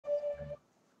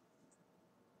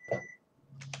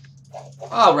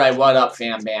Alright, what up,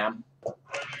 fam bam?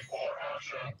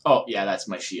 Oh, yeah, that's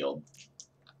my shield.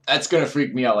 That's gonna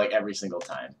freak me out like every single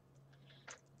time.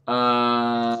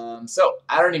 So,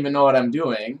 I don't even know what I'm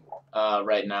doing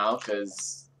right now,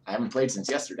 because I haven't played since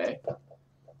yesterday.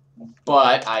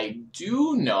 But I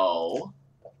do know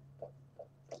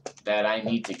that I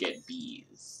need to get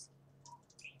bees.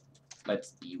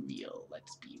 Let's be real.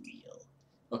 Let's be real.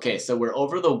 Okay, so we're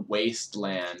over the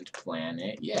wasteland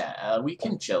planet. Yeah, we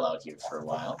can chill out here for a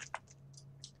while.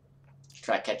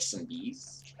 Try to catch some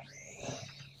bees.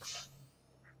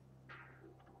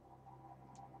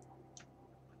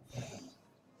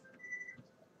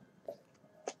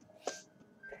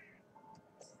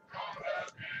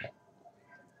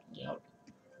 Yep.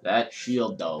 That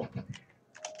shield, though.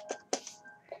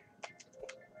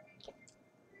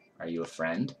 Are you a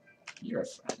friend? You're a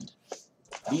friend.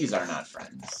 These are not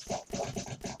friends.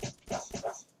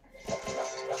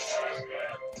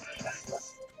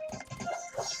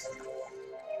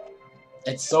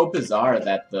 It's so bizarre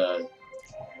that the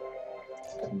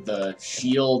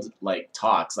shield, like,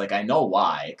 talks. Like, I know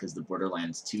why, because the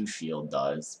Borderlands 2 shield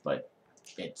does, but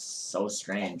it's so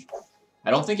strange. I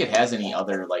don't think it has any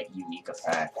other, like, unique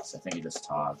effects. I think it just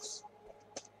talks.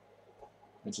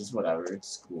 Which is whatever,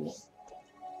 it's cool.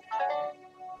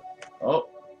 Oh.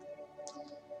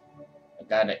 I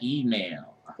got an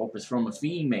email. I hope it's from a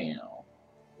female.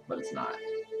 But it's not.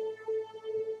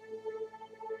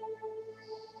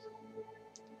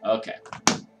 Okay.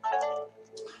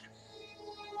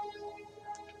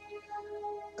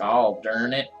 God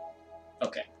darn it.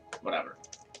 Okay, whatever.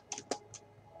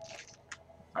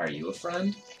 Are you a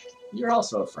friend? You're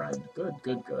also a friend. Good,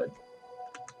 good, good.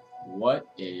 What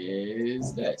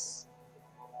is this?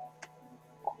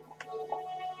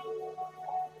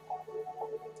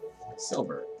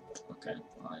 Silver. Okay,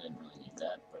 well, I didn't really need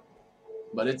that,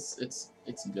 but it's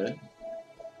good.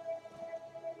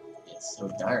 It's so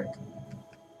dark.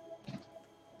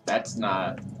 That's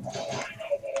not.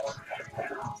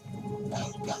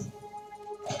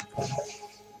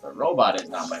 The robot is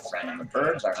not my friend, and the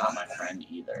birds are not my friend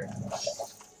either.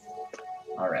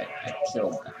 Alright, I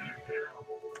killed them.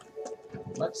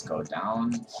 Let's go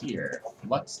down here.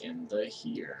 What's in the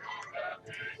here?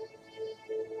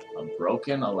 A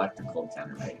broken electrical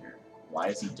generator. Why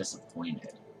is he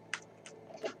disappointed?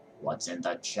 What's in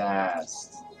the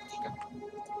chest?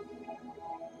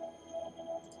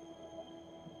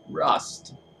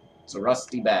 Rust. It's a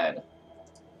rusty bed.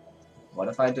 What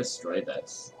if I destroy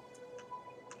this?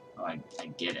 Oh, I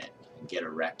get it. I get a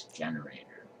wrecked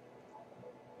generator.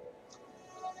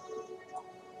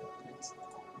 It's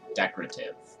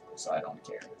decorative, so I don't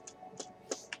care.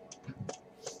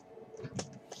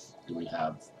 Do we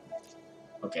have...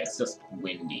 Okay, it's just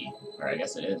windy. Or I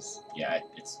guess it is. Yeah,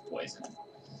 it's poison.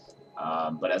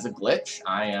 But as a glitch,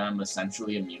 I am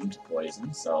essentially immune to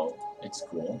poison, so it's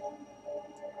cool.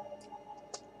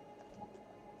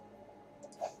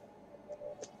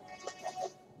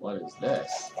 What is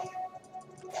this?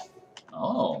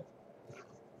 Oh.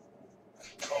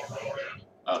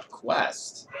 A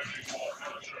quest.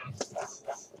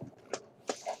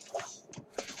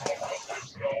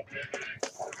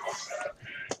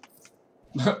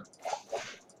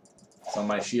 So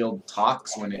my shield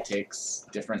talks when it takes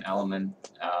different elemental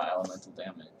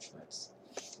damage. That's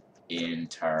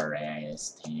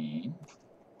interesting.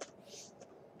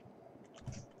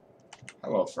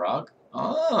 Hello, frog.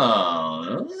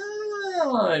 Oh,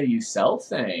 you sell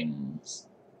things.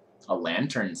 A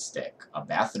lantern stick, a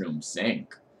bathroom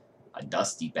sink, a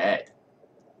dusty bed.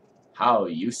 How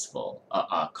useful.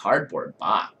 A cardboard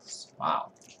box.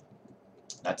 Wow.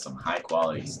 That's some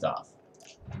high-quality stuff.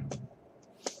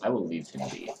 I will leave him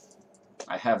be.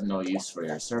 I have no use for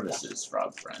your services,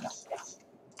 frog friend.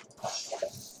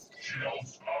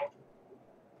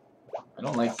 I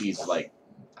don't like these, like,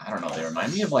 I don't know, they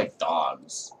remind me of, like,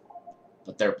 dogs.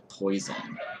 But they're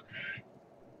poison.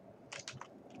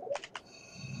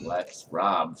 Let's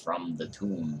rob from the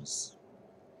tombs.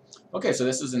 Okay, so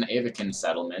this is an Avian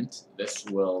settlement. This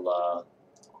will,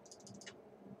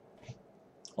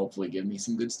 hopefully give me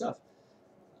some good stuff.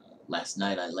 Last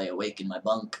night I lay awake in my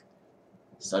bunk.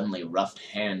 Suddenly, rough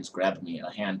hands grabbed me. A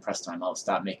hand pressed my mouth.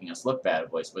 Stop making us look bad, a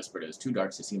voice whispered. It was too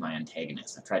dark to see my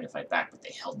antagonist. I tried to fight back, but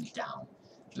they held me down.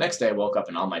 The next day I woke up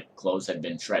and all my clothes had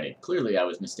been shredded. Clearly I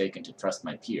was mistaken to trust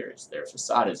my peers. Their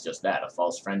facade is just that, a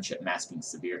false friendship masking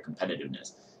severe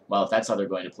competitiveness. Well, if that's how they're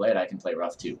going to play it, I can play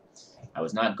rough too. I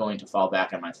was not going to fall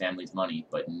back on my family's money,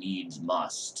 but needs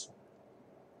must.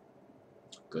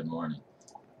 Good morning.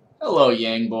 Hello,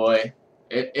 Yang boy.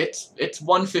 It's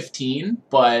 1:15,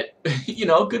 but, you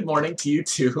know, good morning to you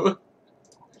too.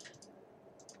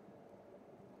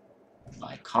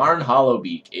 By Karn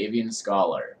Hollowbeak, Avian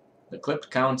Scholar. The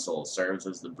Clipped Council serves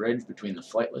as the bridge between the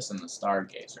flightless and the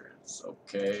stargazers.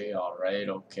 Okay, alright,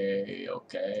 okay,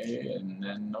 and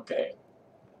then okay.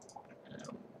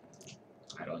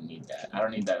 I don't need that. I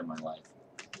don't need that in my life.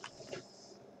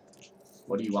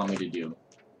 What do you want me to do?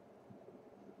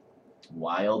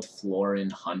 Wild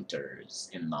Florin Hunters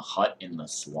in the hut in the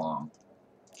swamp.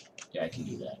 Yeah, I can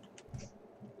do that.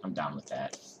 I'm down with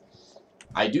that.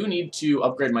 I do need to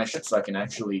upgrade my ship so I can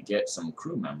actually get some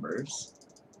crew members.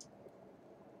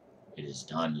 It is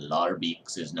done.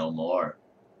 Larbeaks is no more.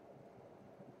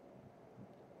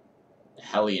 The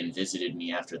Hellion visited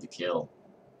me after the kill.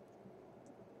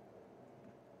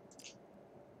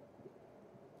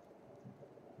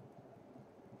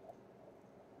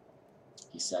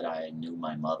 He said I knew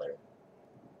my mother.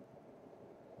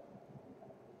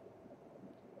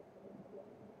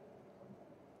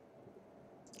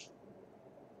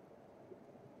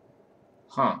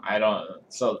 Huh, I don't...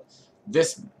 So,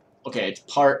 this... Okay,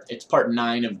 it's part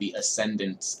 9 of the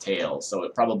Ascendant's Tale, so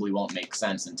it probably won't make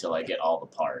sense until I get all the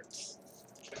parts.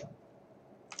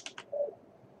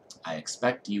 I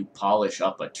expect you polish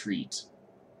up a treat.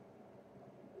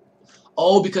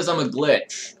 Oh, because I'm a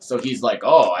glitch. So he's like,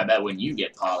 oh, I bet when you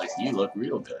get polished, you look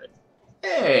real good.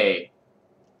 Hey!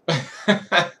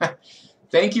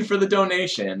 Thank you for the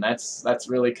donation. That's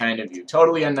really kind of you.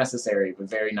 Totally unnecessary, but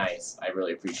very nice. I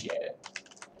really appreciate it.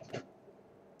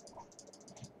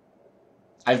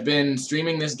 I've been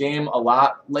streaming this game a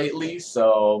lot lately,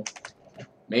 so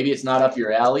maybe it's not up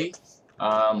your alley.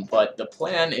 But the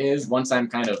plan is, once I'm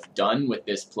kind of done with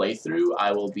this playthrough,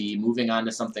 I will be moving on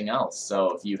to something else.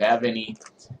 So if you have any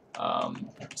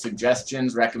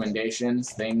suggestions,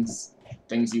 recommendations, things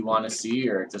you want to see,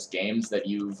 or just games that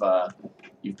you've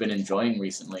been enjoying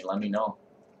recently, let me know.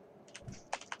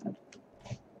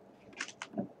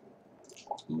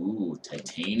 Ooh,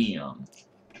 titanium.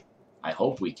 I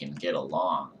hope we can get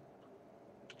along.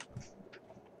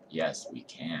 Yes, we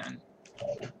can.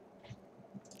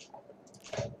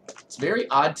 It's very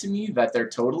odd to me that they're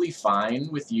totally fine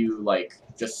with you, like,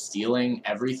 just stealing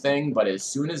everything, but as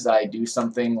soon as I do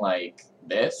something like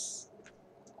this,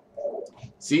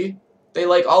 see? They,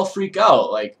 like, all freak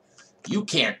out, like, you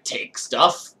can't take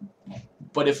stuff,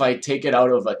 but if I take it out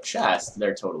of a chest,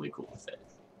 they're totally cool with it.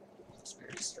 It's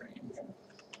very strange.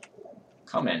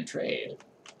 Come and trade.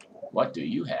 What do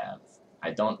you have?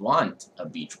 I don't want a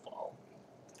beach ball.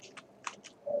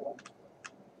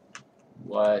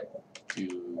 What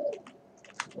do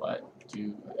I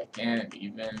can't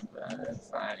even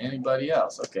find anybody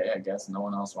else. Okay, I guess no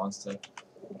one else wants to.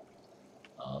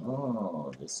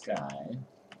 Oh, this guy.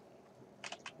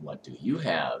 What do you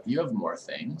have? You have more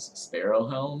things. Sparrow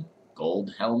helm,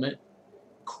 gold helmet,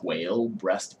 quail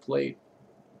breastplate.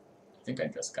 I think I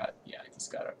just got, yeah, I just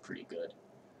got a pretty good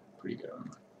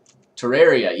armor.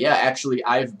 Terraria, yeah, actually,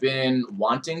 I've been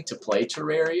wanting to play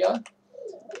Terraria.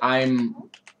 I'm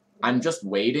just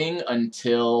waiting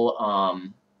until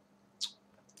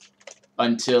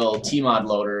Tmod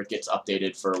Loader gets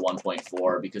updated for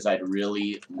 1.4 because I'd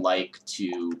really like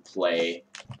to play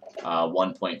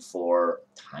 1.4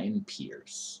 Time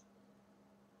Pierce.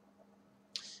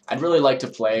 I'd really like to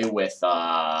play with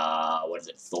what is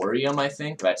it, Thorium, I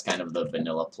think. That's kind of the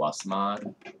Vanilla Plus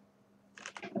mod.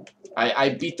 I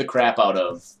beat the crap out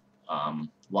of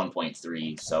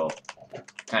 1.3, so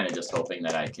kind of just hoping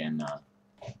that I can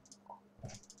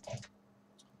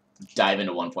dive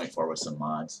into 1.4 with some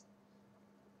mods.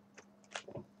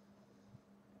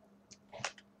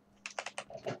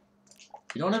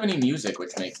 You don't have any music,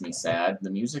 which makes me sad.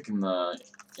 The music in the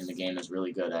game is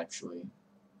really good, actually.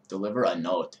 Deliver a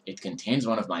note. It contains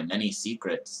one of my many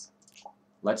secrets.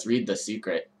 Let's read the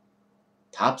secret.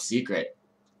 Top secret.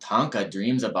 Tonka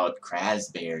dreams about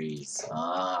crasberries.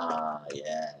 Ah,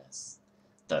 yes.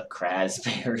 The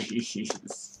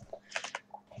crasberries.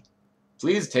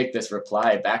 Please take this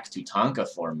reply back to Tonka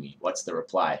for me. What's the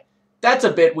reply? That's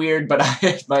a bit weird, but I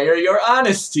admire your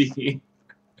honesty.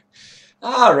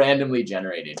 Ah, randomly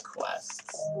generated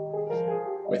quests.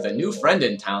 With a new friend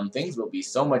in town, things will be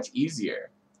so much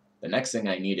easier. The next thing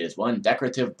I need is one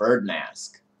decorative bird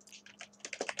mask.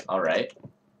 Alright.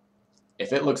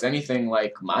 If it looks anything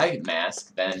like my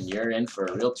mask, then you're in for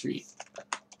a real treat.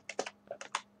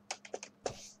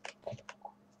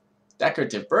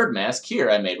 Decorative bird mask?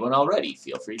 Here, I made one already.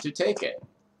 Feel free to take it.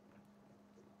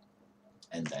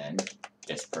 And then,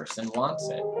 this person wants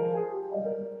it.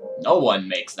 No one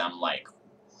makes them like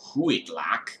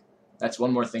Huitlak. That's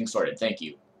one more thing sorted. Thank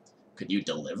you. Could you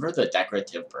deliver the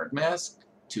decorative bird mask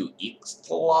to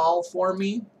Ixtlal for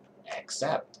me?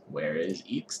 Except, where is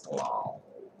Ixtlal?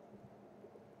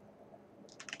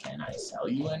 Can I sell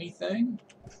you anything?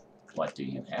 What do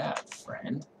you have,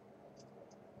 friend?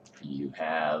 You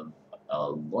have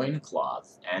a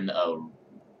loincloth and a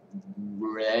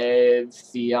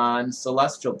Avian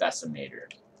Celestial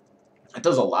Decimator. That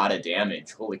does a lot of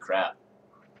damage. Holy crap.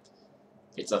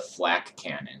 It's a flak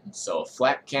cannon. So a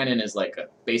flak cannon is like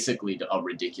basically a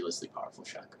ridiculously powerful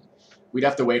shotgun. We'd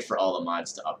have to wait for all the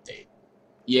mods to update.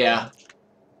 Yeah,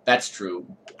 that's true.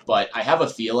 But I have a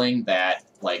feeling that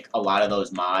like a lot of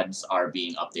those mods are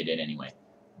being updated anyway.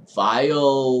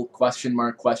 Vile, question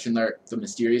mark, the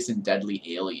mysterious and deadly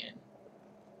alien.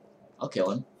 I'll kill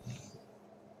him.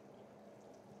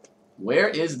 Where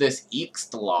is this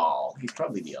Eextlal? He's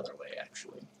probably the other way,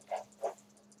 actually.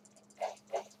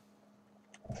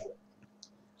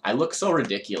 I look so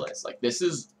ridiculous. Like, this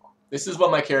is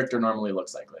what my character normally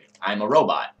looks like. Like, I'm a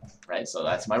robot, right? So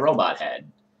that's my robot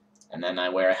head. And then I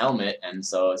wear a helmet, and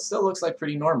so it still looks like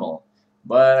pretty normal.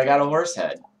 But I got a horse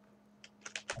head.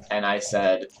 And I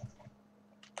said,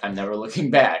 I'm never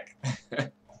looking back.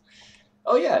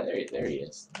 Oh yeah, there he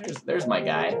is. There's my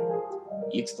guy.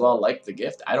 Eextlal liked the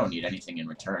gift. I don't need anything in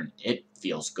return. It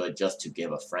feels good just to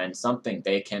give a friend something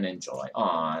they can enjoy.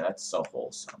 Aw, that's so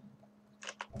wholesome.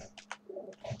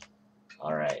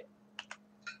 Alright.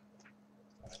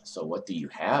 So what do you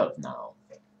have now?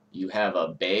 You have a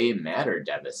Bay Matter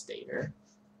Devastator.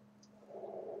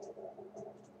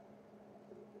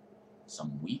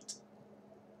 Some wheat.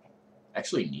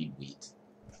 Actually need wheat.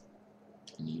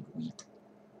 I need wheat.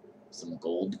 Some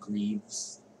gold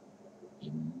greaves.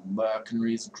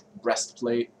 Mercenary's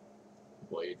breastplate.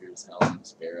 Voyager's helm.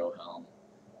 Sparrow helm.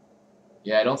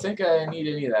 Yeah, I don't think I need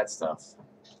any of that stuff.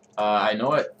 I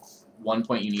know at one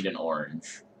point you need an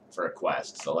orange for a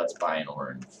quest, so let's buy an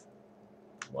orange.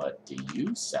 What do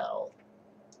you sell?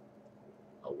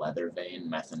 A leather vein,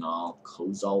 methanol,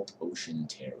 Cosalt Ocean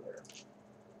Terror.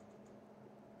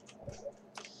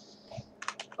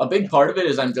 A big part of it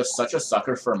is I'm just such a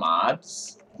sucker for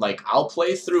mods. Like, I'll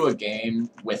play through a game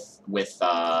with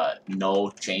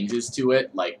no changes to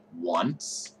it, like,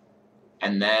 once,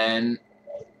 and then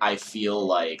I feel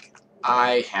like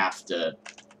I have to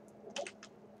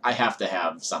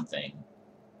have something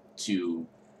to...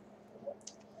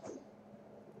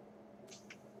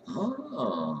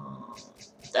 Oh,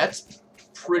 that's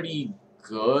pretty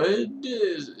good.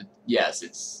 Yes,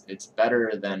 it's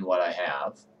better than what I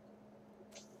have.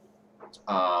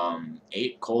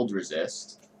 8 cold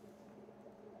resist.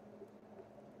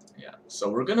 Yeah, so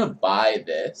we're gonna buy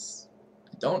this.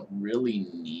 I don't really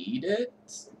need it,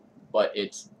 but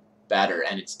it's better,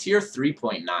 and it's tier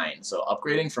 3.9, so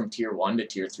upgrading from tier 1 to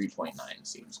tier 3.9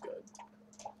 seems good.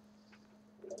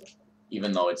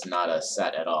 Even though it's not a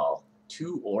set at all.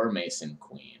 2 Ore Mason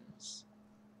Queens.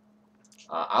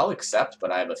 I'll accept,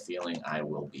 but I have a feeling I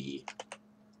will be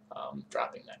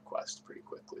dropping that quest pretty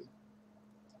quickly.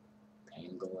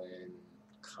 Pangolin,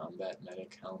 Combat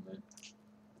Medic Helmet.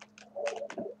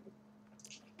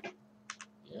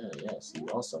 Yeah, yes, you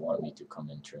also want me to come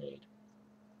and trade.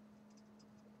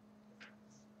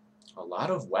 A lot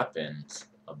of weapons.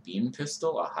 A beam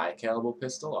pistol, a high caliber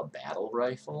pistol, a battle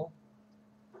rifle,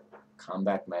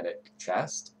 combat medic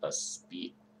chest, a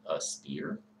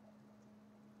spear.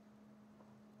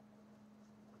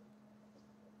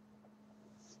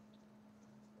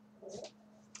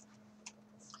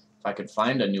 If I could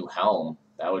find a new helm,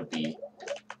 that would be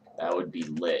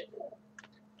lit.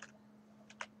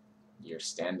 You're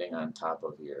standing on top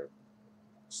of your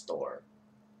store.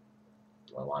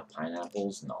 Do I want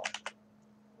pineapples? No.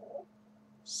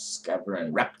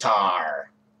 Skeverin Reptar!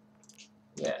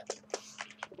 Yeah.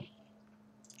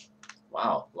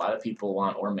 Wow, a lot of people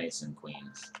want Ore Mason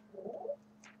Queens.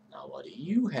 Now what do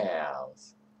you have?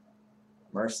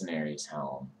 Mercenary's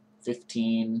helm.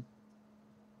 15.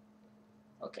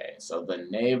 Okay, so the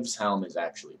Knave's helm is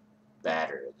actually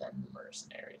better than the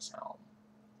Mercenary's helm.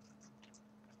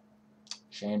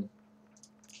 Shame.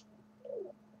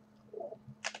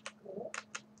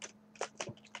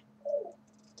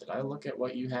 Did I look at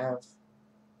what you have?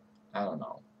 I don't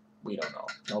know. We don't know.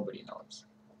 Nobody knows.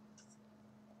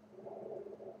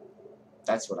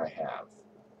 That's what I have.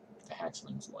 The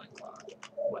Hatchling's Loincloth.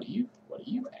 What do you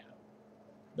have?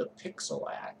 The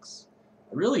Pixel Axe.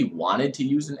 I really wanted to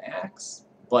use an axe,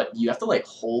 but you have to like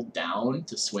hold down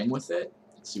to swing with it.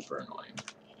 It's super annoying.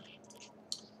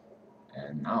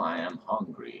 And now I am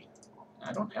hungry.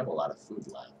 I don't have a lot of food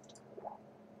left.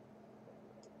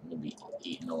 I'm gonna be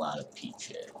eating a lot of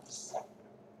peaches.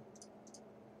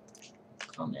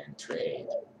 Come and trade.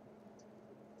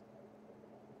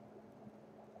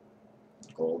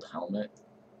 Gold helmet.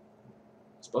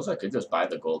 I suppose I could just buy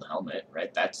the gold helmet,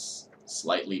 right? That's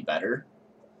slightly better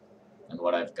And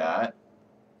what I've got...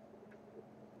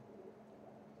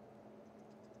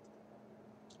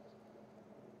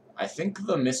 I think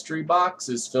the mystery box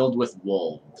is filled with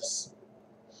wolves.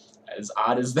 As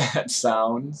odd as that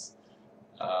sounds,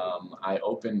 I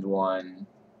opened one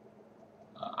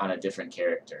on a different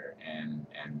character, and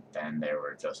then there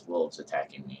were just wolves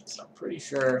attacking me. So I'm pretty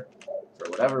sure, for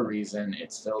whatever reason,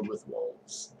 it's filled with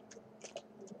wolves.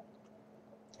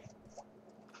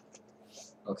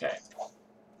 Okay.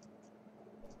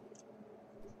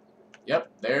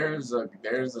 Yep, there's a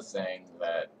thing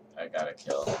that I gotta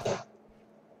kill.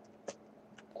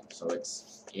 So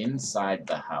it's inside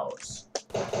the house.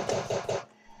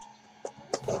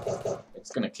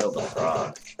 It's gonna kill the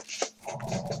frog.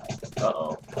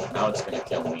 Uh-oh. Now it's gonna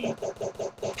kill me.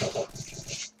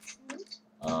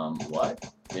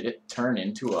 What? Did it turn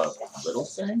into a little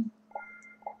thing?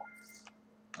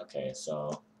 Okay,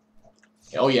 so...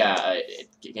 Oh yeah, it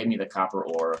gave me the copper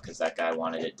ore because that guy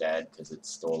wanted it dead because it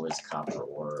stole his copper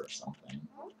ore or something.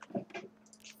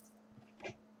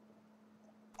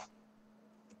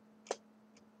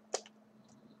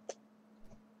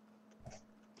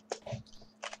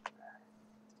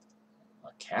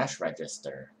 A cash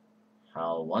register.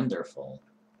 How wonderful.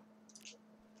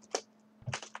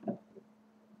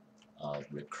 A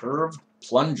recurved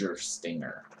plunger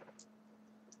stinger.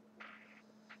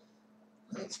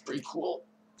 That's pretty cool.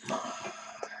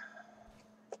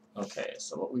 Okay,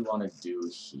 so what we want to do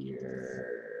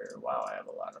here... Wow, I have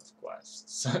a lot of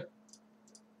quests.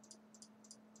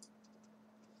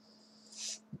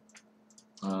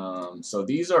 So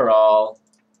these are all...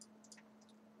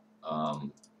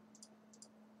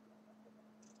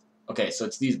 okay, so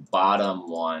it's these bottom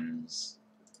ones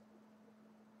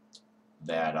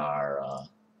that are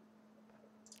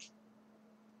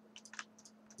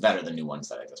the new ones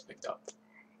that I just picked up.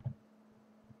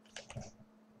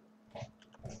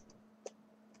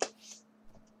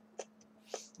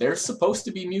 There's supposed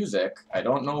to be music. I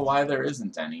don't know why there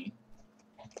isn't any.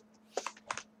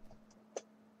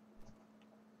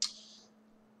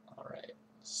 Alright.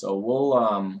 So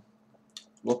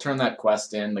we'll turn that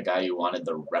quest in, the guy who wanted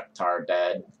the Reptar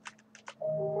dead.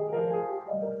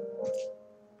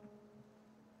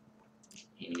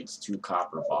 He needs 2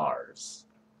 copper bars.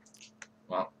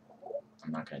 Well,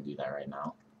 I'm not going to do that right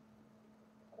now.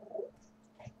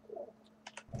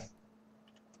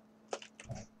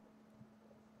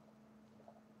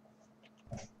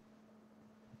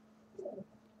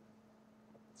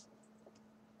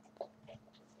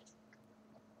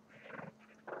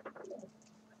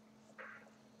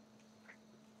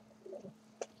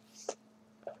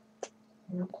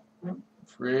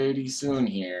 Pretty soon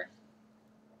here,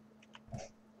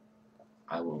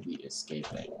 I will be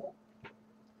escaping.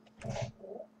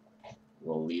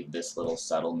 We'll leave this little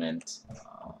settlement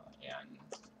and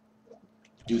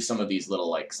do some of these little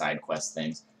like side quest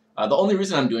things. The only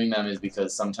reason I'm doing them is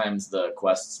because sometimes the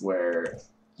quests where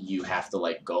you have to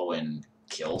like go and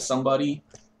kill somebody,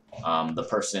 the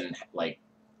person, like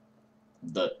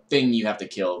the thing you have to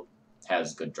kill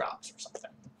has good drops or something.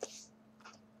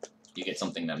 You get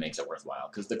something that makes it worthwhile.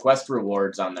 Because the quest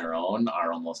rewards on their own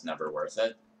are almost never worth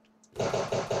it.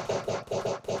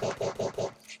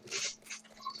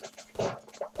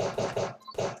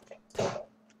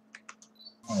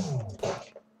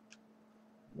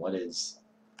 What is...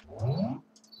 I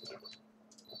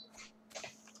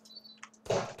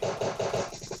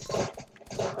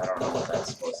don't know what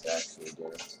that's supposed to actually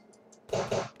do.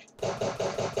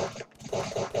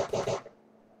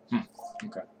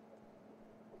 Okay.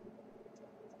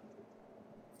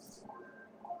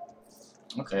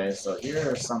 Okay, so here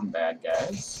are some bad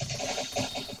guys.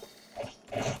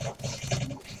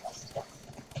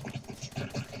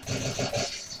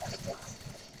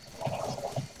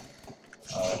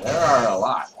 There are a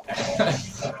lot.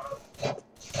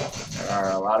 There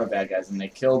are a lot of bad guys, and they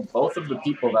killed both of the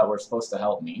people that were supposed to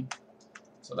help me.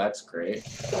 So that's great.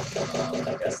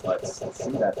 I guess let's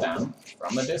shoot at them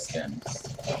from a distance.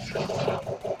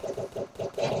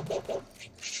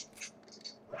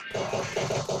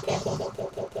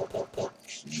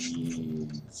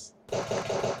 Jeez.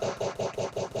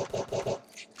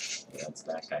 That's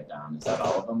that guy down. Is that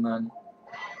all of them then?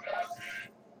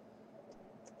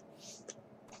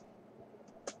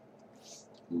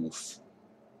 Oof.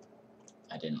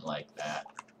 I didn't like that.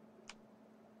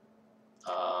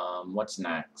 What's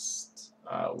next?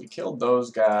 We killed those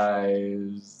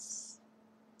guys.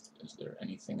 Is there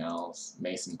anything else?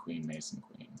 Mason Queen, Mason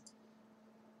Queen.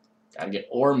 Gotta get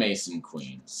ore Mason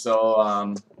Queen.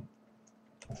 So,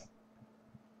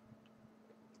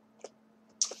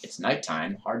 it's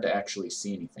nighttime. Hard to actually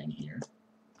see anything here.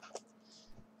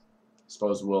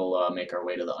 Suppose we'll make our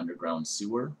way to the underground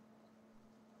sewer.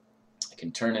 I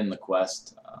can turn in the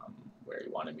quest where he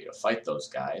wanted me to fight those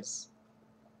guys.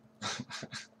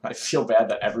 I feel bad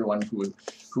that everyone who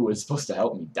was supposed to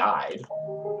help me died.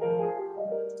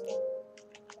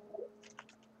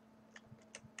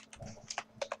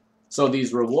 So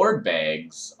these reward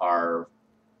bags are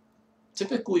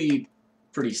typically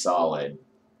pretty solid.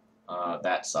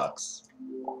 That sucks.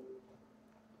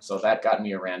 So that got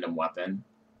me a random weapon.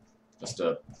 Just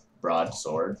a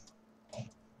broadsword.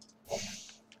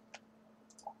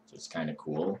 It's kind of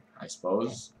cool, I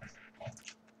suppose.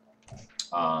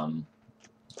 But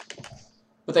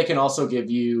they can also give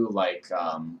you like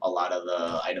a lot of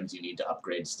the items you need to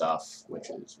upgrade stuff, which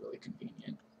is really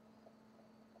convenient.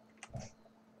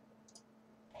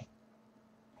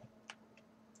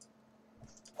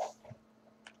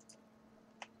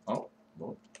 Oh,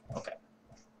 okay.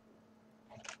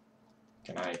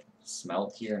 Can I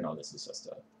smelt here? No, this is just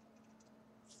a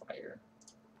fire.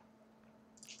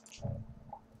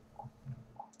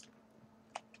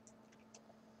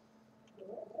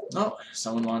 Oh,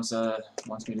 someone wants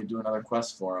me to do another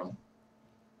quest for them.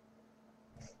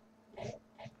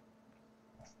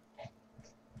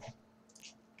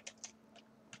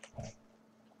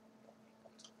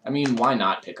 I mean, why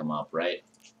not pick them up, right?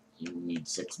 You need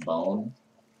 6 bone.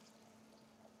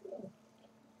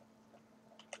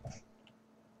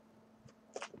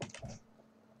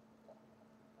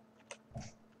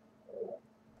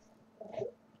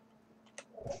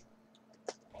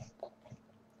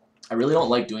 I really don't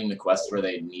like doing the quests where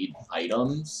they need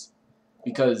items,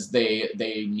 because they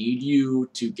need you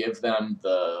to give them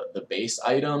the base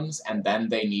items, and then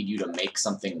they need you to make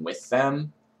something with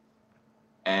them,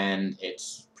 and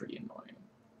it's pretty annoying.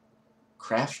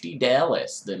 Crafty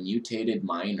Dallas, the mutated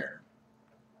miner.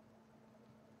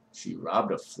 She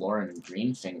robbed a Florin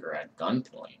Greenfinger at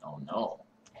gunpoint. Oh no.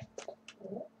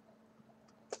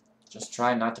 Just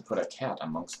try not to put a cat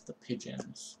amongst the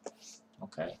pigeons.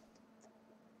 Okay.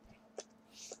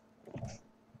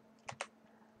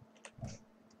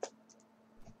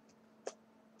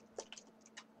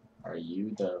 Are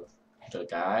you the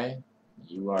guy?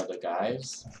 You are the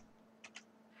guys?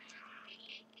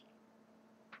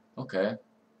 Okay.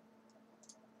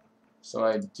 So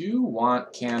I do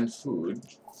want canned food.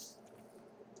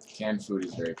 Canned food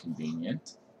is very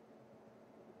convenient.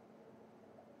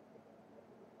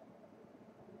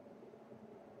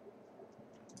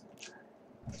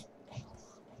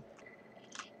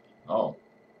 Oh.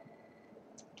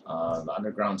 The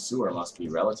underground sewer must be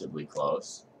relatively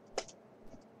close.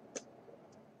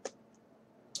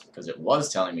 Because it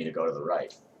was telling me to go to the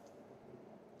right.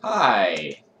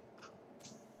 Hi!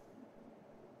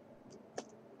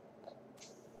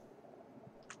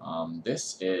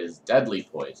 This is deadly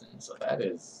poison, so that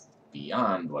is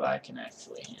beyond what I can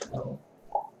actually handle.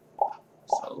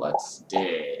 So let's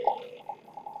dig.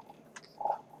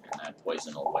 And that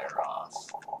poison will wear off.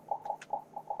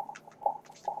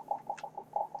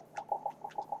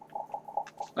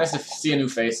 Nice to see a new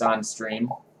face on stream.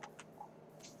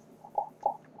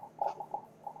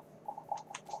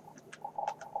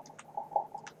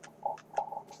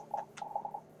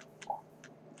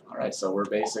 Alright, so we're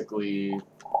basically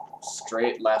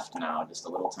straight left now, just a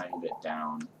little tiny bit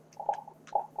down.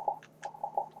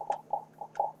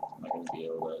 Am I going to be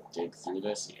able to dig through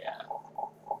this? Yeah.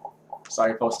 Saw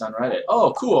your post on Reddit.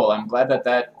 Oh, cool. I'm glad that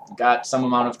that got some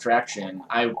amount of traction.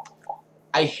 I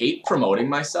hate promoting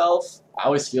myself. I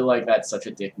always feel like that's such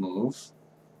a dick move.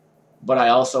 But I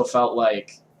also felt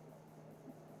like,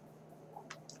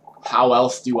 how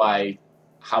else do I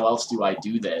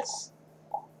do this?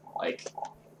 Like,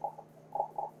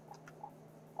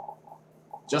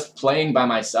 just playing by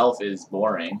myself is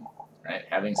boring, right?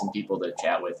 Having some people to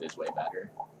chat with is way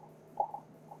better.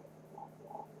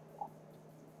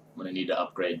 I'm going to need to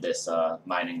upgrade this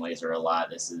mining laser a lot.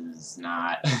 This is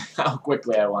not how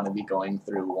quickly I want to be going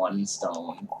through one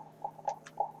stone.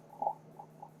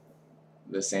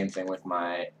 The same thing with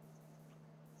my,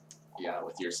 yeah,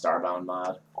 with your Starbound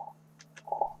mod.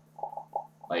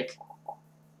 Like,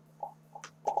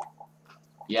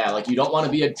 yeah, like you don't want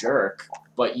to be a jerk,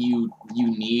 but you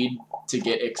need to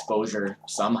get exposure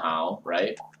somehow,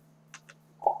 right?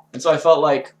 And so I felt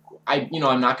like I'm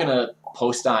not gonna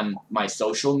post on my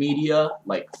social media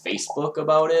like Facebook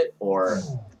about it or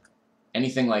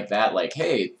anything like that. Like,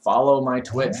 hey, follow my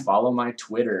Twitch, follow my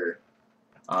Twitter.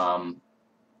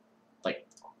 Like,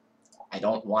 I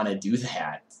don't want to do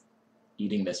that.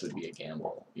 Eating this would be a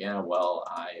gamble. Yeah, well,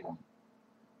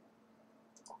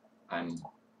 I'm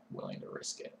willing to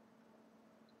risk it.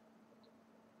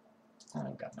 And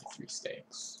I've got my 3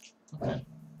 steaks. Okay.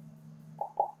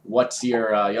 What's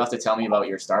your, you'll have to tell me about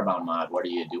your Starbound mod. What are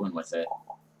you doing with it?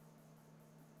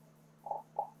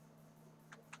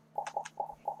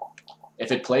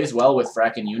 If it plays well with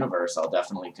Frackin Universe, I'll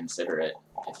definitely consider it.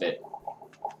 If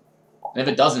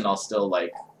it doesn't, I'll still,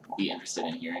 like, be interested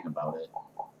in hearing about it.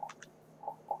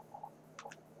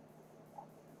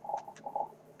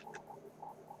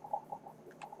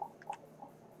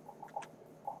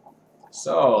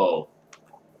 So,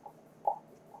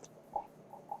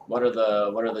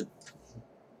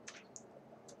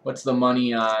 what's the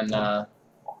money on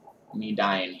me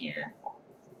dying here?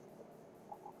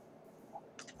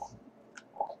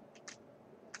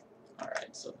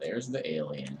 Alright, so there's the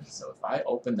alien. So if I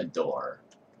open the door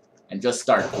and just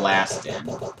start blasting,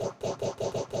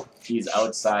 he's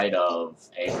outside of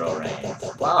aggro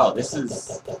range. Wow, this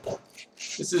is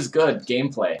good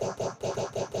gameplay.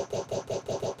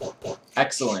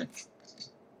 Excellent.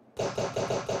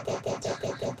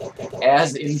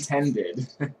 As intended.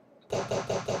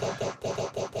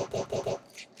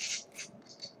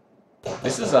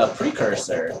 This is a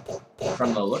precursor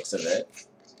from the looks of it.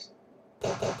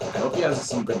 I hope he has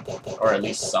some good, or at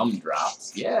least some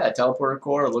drops. Yeah, teleporter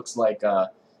core looks like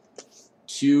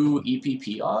 2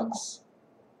 EPP Augs.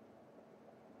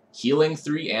 Healing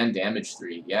 3 and damage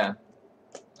 3, yeah.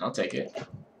 I'll take it.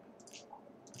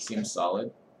 Seems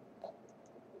solid.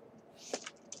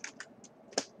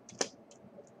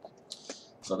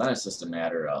 So then it's just a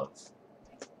matter of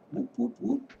whoop, whoop,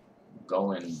 whoop,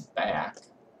 going back,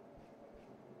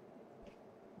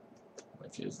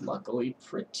 which is luckily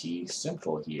pretty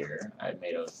simple here. I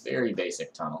made a very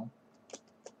basic tunnel.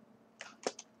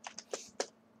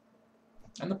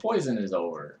 And the poison is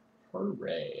over.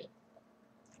 Hooray.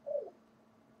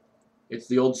 It's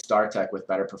the old StarTech with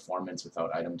better performance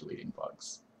without item deleting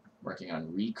bugs. Working on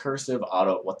recursive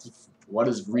auto... What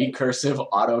does recursive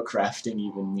auto crafting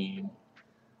even mean?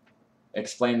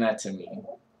 Explain that to me.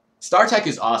 StarTech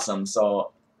is awesome,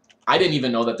 so I didn't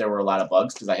even know that there were a lot of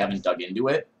bugs because I haven't dug into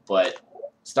it, but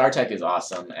StarTech is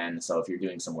awesome, and so if you're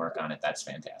doing some work on it, that's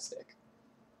fantastic.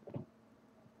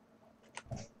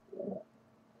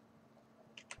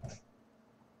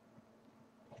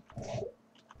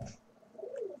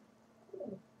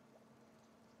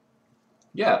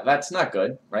 Yeah, that's not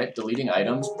good, right? Deleting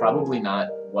items, probably not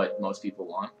what most people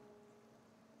want.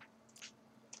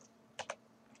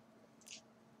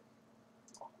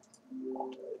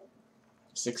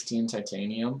 $16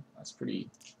 titanium, that's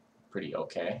pretty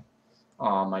okay.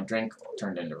 My drink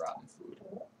turned into rotten food.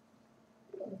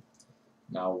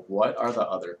 Now, what are the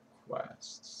other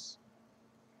quests?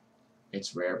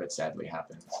 It's rare, but sadly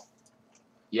happens.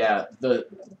 Yeah, the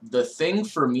thing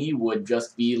for me would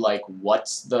just be like,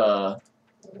 what's the...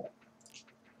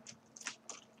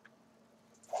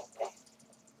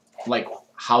 Like,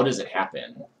 how does it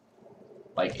happen?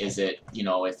 Like, is it, you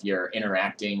know, if you're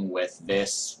interacting with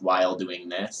this while doing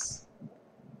this,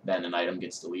 then an item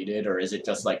gets deleted, or is it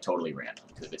just, like, totally random?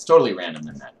 Because if it's totally random,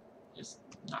 then that is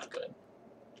not good.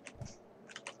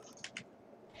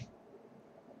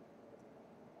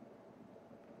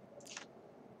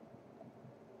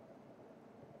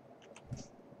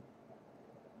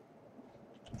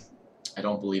 I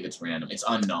don't believe it's random. It's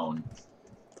unknown.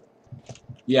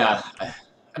 Yeah,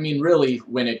 I mean, really,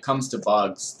 when it comes to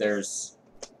bugs, there's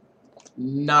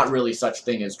not really such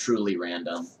thing as truly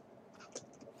random.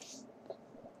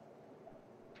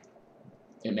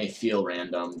 It may feel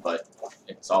random, but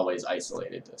it's always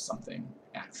isolated to something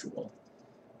actual.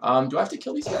 Do I have to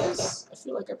kill these guys? I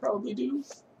feel like I probably do.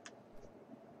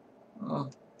 Oh,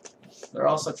 they're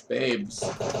all such babes.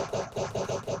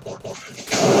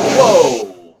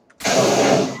 Whoa!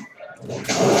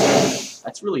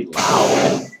 That's really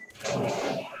loud.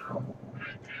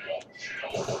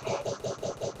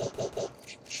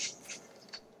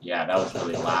 Yeah, that was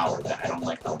really loud. I don't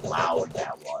like how loud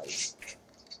that was.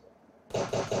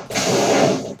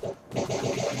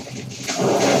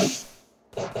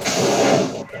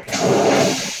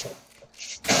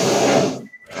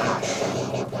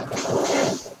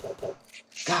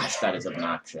 Gosh, that is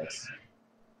obnoxious.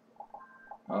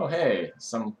 Oh, hey,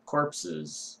 some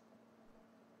corpses.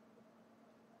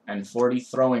 And 40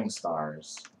 throwing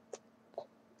stars.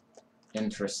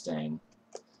 Interesting.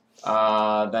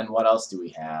 Then what else do we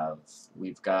have?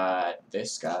 We've got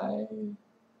this guy.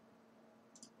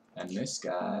 And this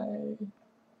guy.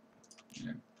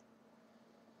 Yeah.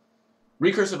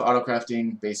 Recursive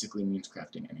autocrafting basically means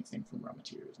crafting anything from raw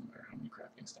materials, no matter how many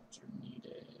crafting steps are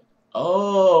needed.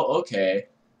 Oh, okay.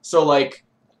 So, like,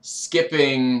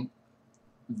 skipping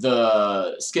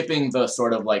the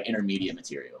sort of, like, intermediate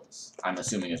materials, I'm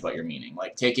assuming is what you're meaning.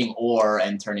 Like, taking ore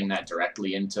and turning that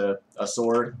directly into a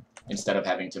sword. instead of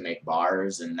having to make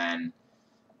bars, and then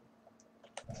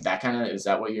that kind of, is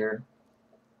that what you're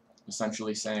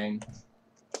essentially saying?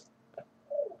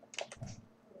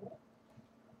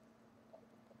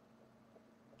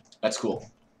 That's cool.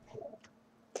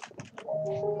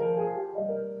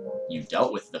 You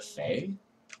dealt with the Fae?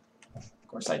 Of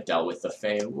course I dealt with the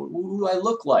Fae. What do I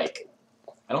look like?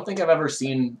 I don't think I've ever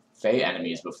seen Fae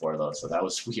enemies before, though, so that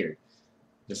was weird.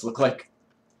 Just look like,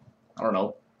 I don't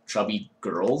know, chubby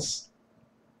girls?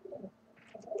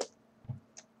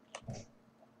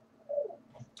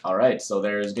 Alright, so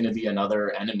there's going to be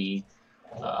another enemy,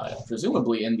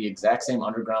 presumably in the exact same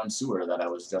underground sewer that I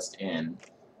was just in.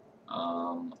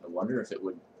 I wonder if it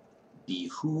would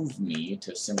behoove me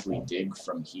to simply dig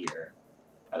from here.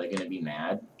 Are they going to be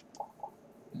mad?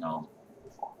 No.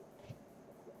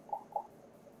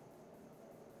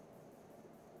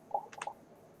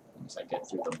 Once I get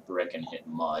through the brick and hit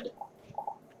mud,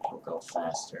 it'll go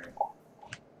faster.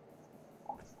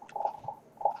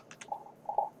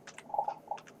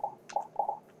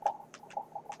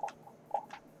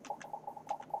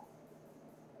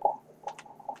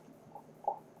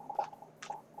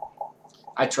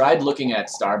 I tried looking at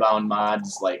Starbound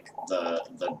mods, like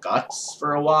the guts,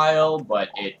 for a while, but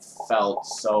it felt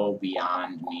so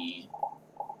beyond me.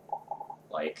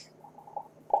 Like,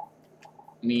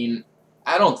 I mean,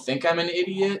 I don't think I'm an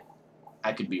idiot.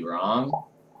 I could be wrong.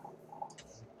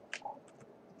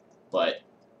 But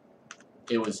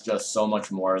it was just so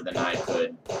much more than I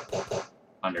could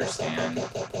understand.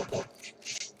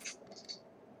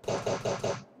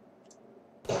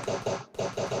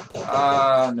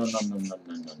 No.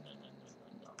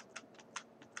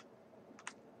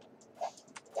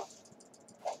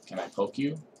 Can I poke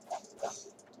you?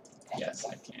 Yes,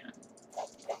 I can.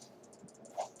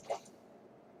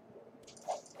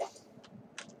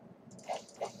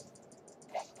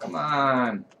 Come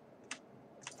on!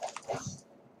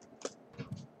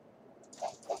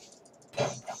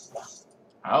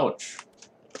 Ouch.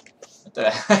 That's a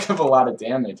heck of a lot of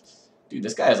damage. Dude,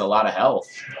 this guy has a lot of health.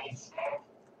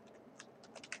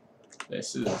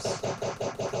 This is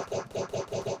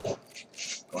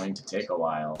going to take a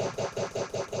while.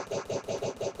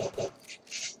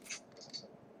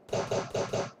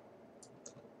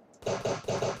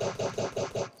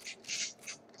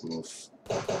 Oof.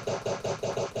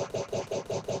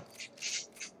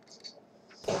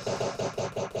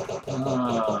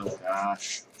 Oh,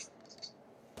 gosh.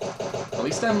 At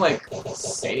least I'm, like,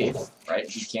 safe, right?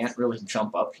 He can't really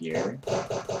jump up here.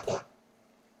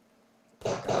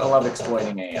 Gotta love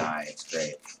exploiting AI, it's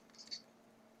great.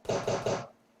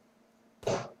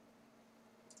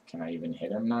 Can I even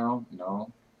hit him now?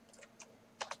 No.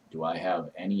 Do I have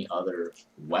any other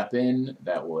weapon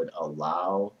that would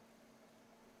allow...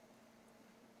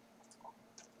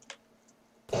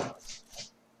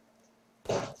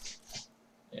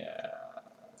 Yeah.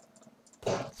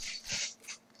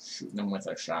 Shooting him with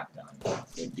a shotgun.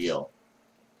 Good deal.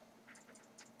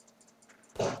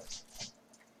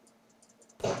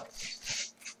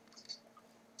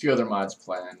 Few other mods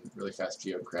planned. Really fast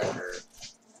geocracker,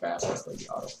 fastest lady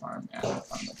auto farm, animal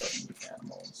farm that doesn't use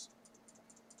animals.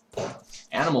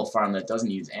 Animal farm that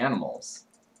doesn't use animals.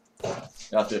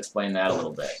 You'll have to explain that a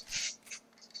little bit.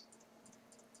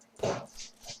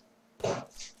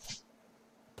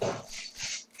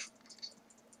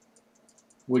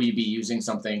 Would you be using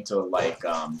something to, like,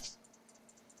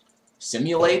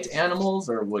 simulate animals,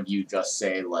 or would you just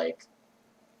say, like,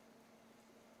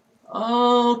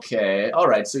 okay,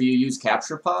 alright, so you use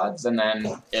capture pods, and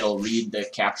then it'll read the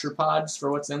capture pods for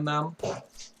what's in them,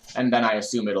 and then I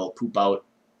assume it'll poop out,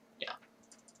 yeah,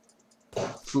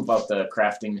 poop out the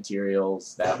crafting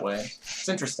materials that way. It's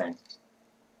interesting.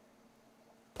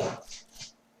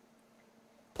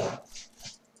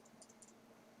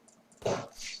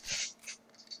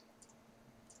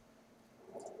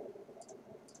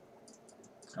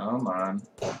 Come on.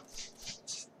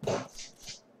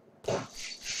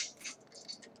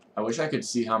 I wish I could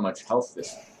see how much health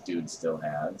this dude still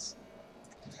has.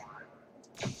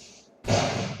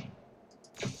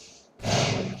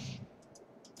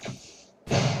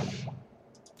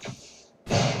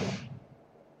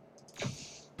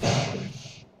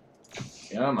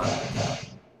 Come on.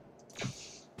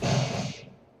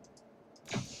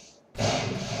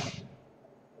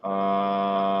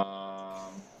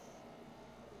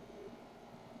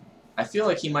 I feel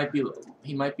like he might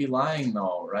be lying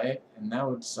though, right? And that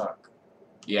would suck.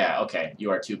 Yeah, okay.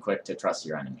 You are too quick to trust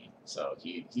your enemy. So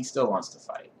he still wants to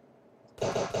fight.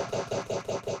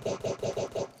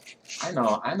 I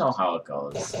know how it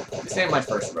goes. This ain't my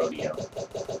first rodeo.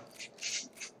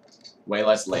 Way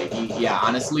less laggy. Yeah,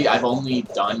 honestly, I've only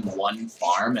done one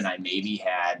farm, and I maybe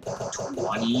had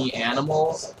 20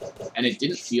 animals, and it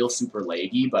didn't feel super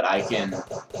laggy, but I don't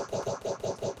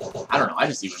know, I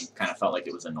just even kind of felt like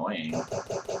it was annoying.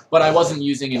 But I wasn't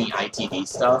using any ITD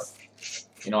stuff.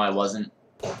 You know, I wasn't,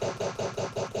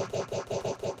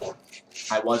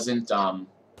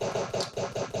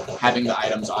 having the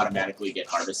items automatically get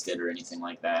harvested or anything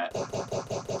like that.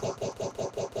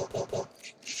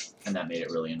 And that made it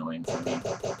really annoying for me.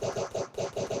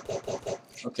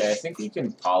 Okay, I think we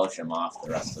can polish him off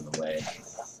the rest of the way.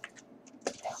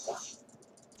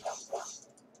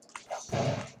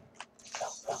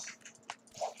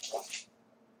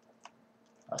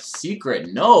 A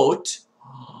secret note?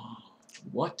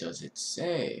 What does it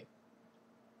say?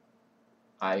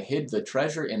 I hid the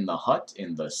treasure in the hut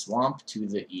in the swamp to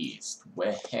the east.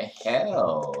 Well,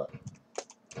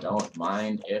 don't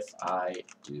mind if I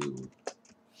do.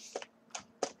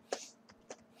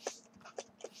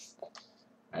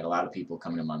 I had a lot of people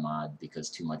coming to my mod because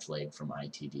too much lag from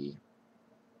ITD.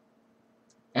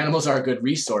 Animals are a good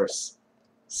resource.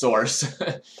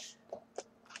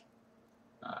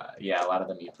 Yeah, a lot of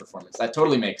them eat performance. That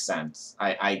totally makes sense.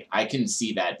 I can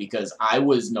see that because I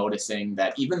was noticing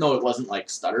that even though it wasn't like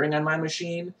stuttering on my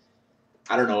machine,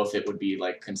 I don't know if it would be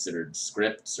like considered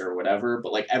scripts or whatever,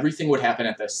 but like everything would happen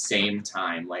at the same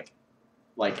time. Like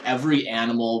every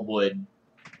animal would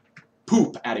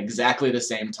poop at exactly the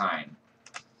same time.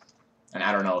 And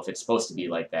I don't know if it's supposed to be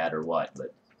like that or what,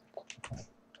 but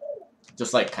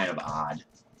just like kind of odd.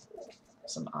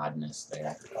 Some oddness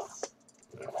there.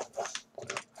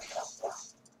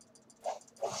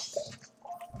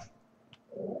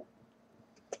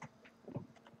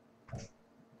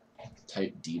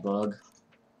 Type debug.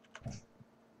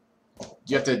 Do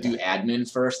you have to do admin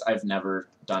first? I've never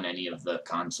done any of the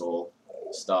console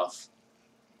stuff.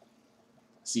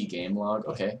 See game log.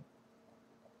 Okay.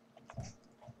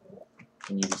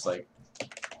 Can you just like...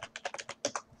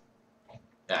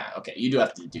 Ah, okay. You do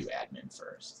have to do admin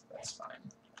first. That's fine.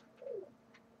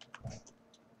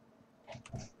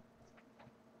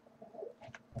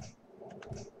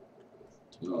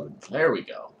 Dude, there we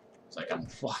go. It's like I'm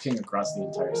walking across the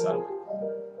entire settlement.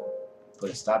 Put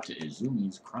a stop to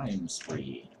Izumi's crime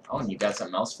spree. Oh, and you got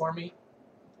something else for me?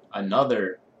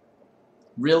 Another.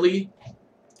 Really?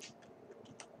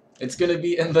 It's gonna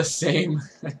be in the same...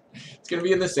 it's gonna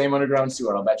be in the same underground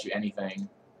sewer, I'll bet you anything.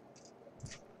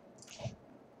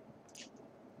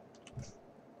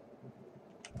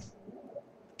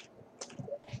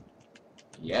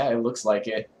 Yeah, it looks like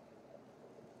it.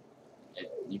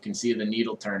 You can see the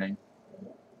needle turning.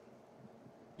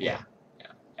 Yeah.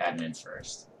 Admin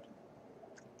first.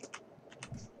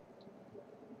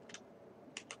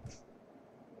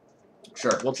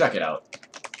 Sure, we'll check it out.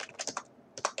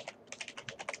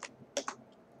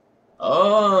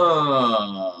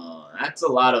 Oh, that's a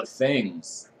lot of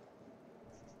things.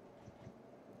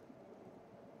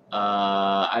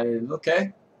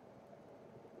 Okay.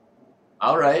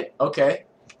 Alright, okay.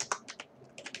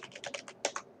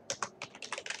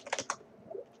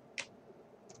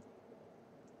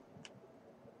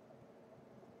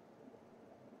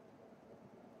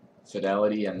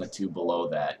 Fidelity and the two below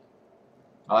that.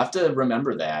 I'll have to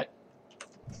remember that.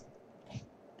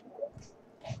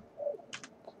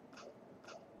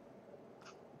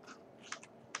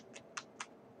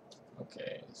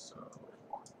 Okay, so...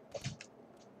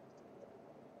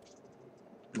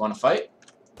 You wanna fight?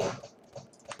 You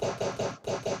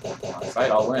wanna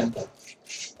fight? I'll win.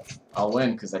 I'll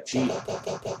win, because I cheat.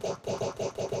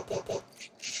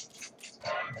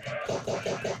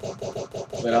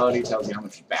 Fidelity tells you how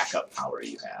much backup power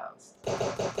you have.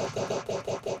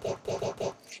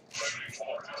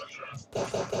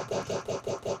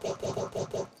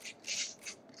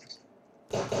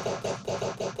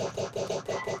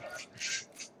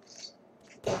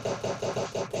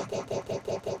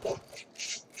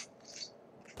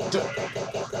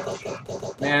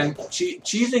 Man,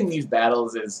 cheesing these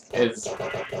battles is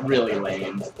really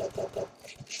lame.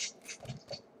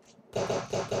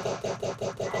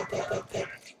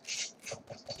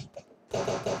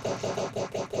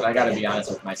 But I gotta be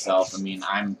honest with myself. I mean,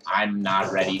 I'm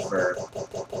not ready for,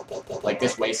 like,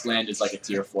 this wasteland is like a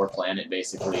tier 4 planet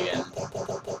basically, and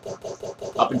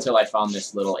up until I found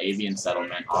this little avian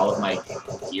settlement, all of my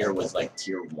gear was like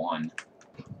tier 1.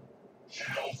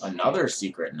 Another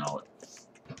secret note.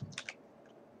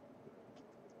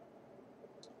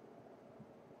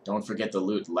 Don't forget the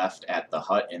loot left at the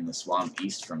hut in the swamp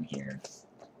east from here.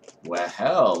 Well,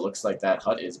 hell, looks like that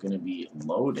hut is going to be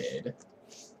loaded.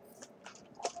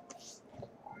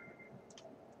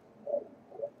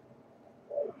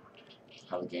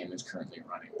 how the game is currently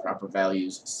running. Proper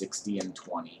values 60 and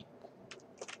 20.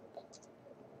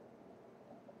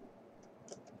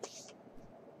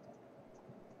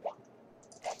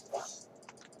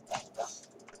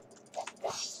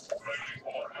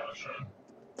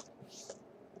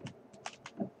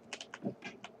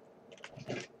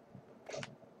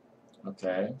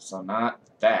 Okay, so not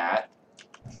that.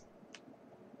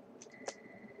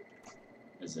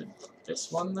 Is it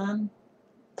this one then?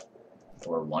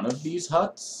 Or one of these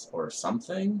huts? Or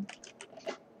something?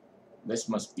 This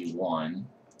must be one.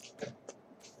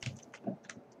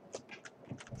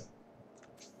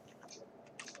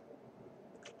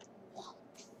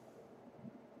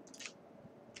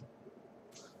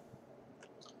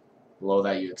 Below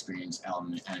that, you experience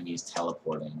enemies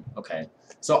teleporting. Okay.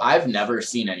 So I've never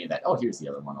seen any of that. Oh, here's the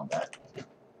other one, I'll bet.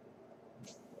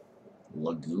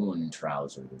 Lagoon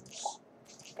trousers.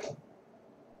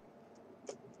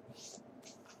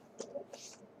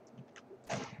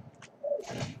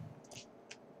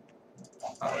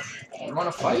 You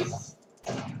want to fight?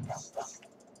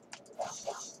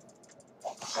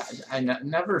 I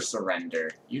never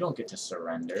surrender. You don't get to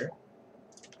surrender.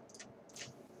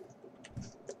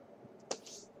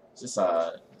 This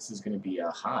is gonna be a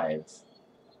hive.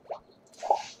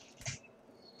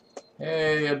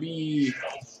 Hey, a bee.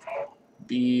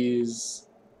 Bees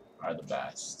are the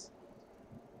best.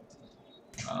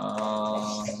 Yeah,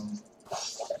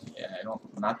 I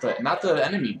don't. Not the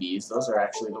enemy bees. Those are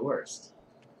actually the worst.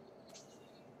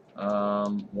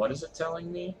 What is it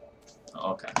telling me?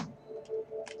 Oh, okay.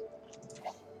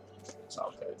 It's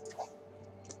all good.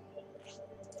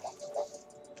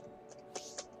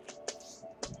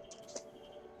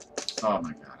 Oh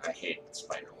my god, I hate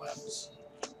spider webs.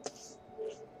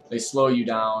 They slow you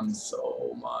down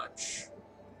so much.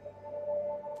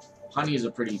 Honey is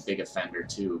a pretty big offender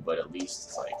too, but at least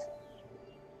it's like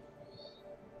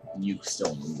you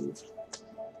still move.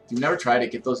 You've never tried to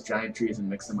get those giant trees and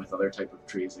mix them with other type of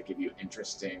trees that give you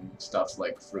interesting stuff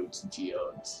like fruits and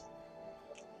geodes.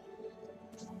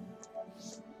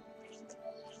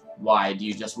 Why? Do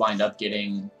you just wind up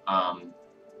getting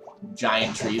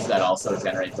giant trees that also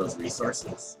generate those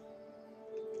resources?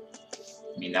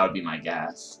 I mean, that would be my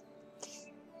guess.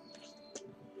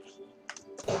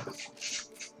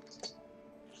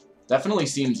 Definitely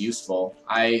seems useful.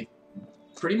 I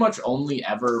pretty much only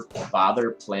ever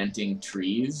bother planting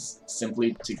trees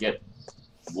simply to get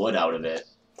wood out of it.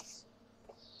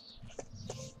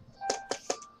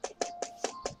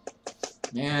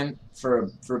 Man,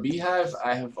 for a beehive,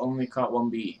 I have only caught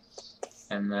one bee,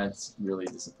 and that's really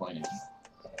disappointing.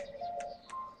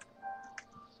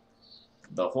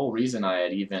 The whole reason I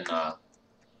had even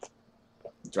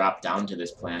dropped down to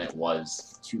this planet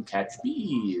was to catch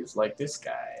bees, like this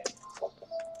guy.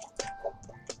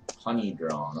 Honey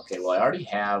drone. Okay, well I already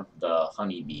have the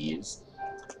honeybees.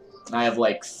 And I have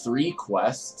like 3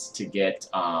 quests to get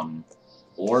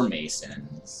ore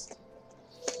masons.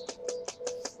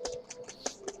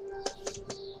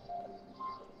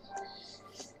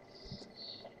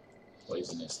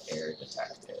 Poisonous air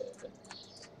detected.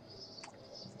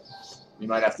 We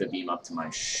might have to beam up to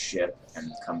my ship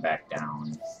and come back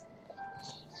down.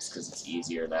 Just because it's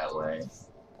easier that way.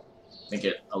 I think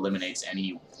it eliminates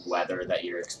any weather that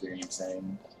you're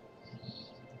experiencing.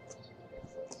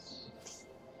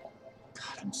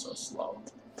 God, I'm so slow.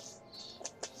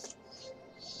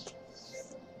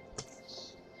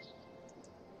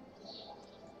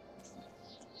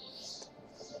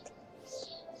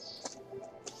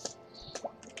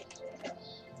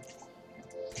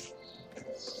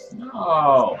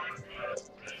 No!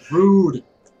 Rude!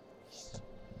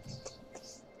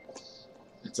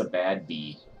 It's a bad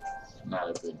bee. Not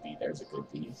a good bee. There's a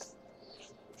good bee.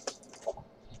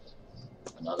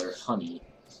 Another honey.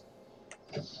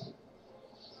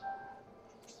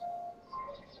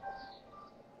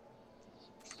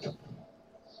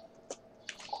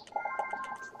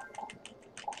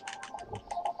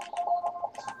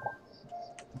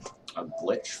 A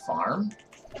glitch farm?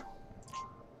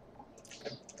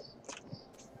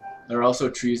 There are also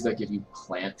trees that give you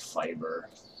plant fiber.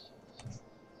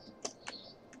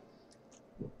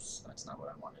 Whoops, that's not what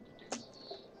I wanted to do.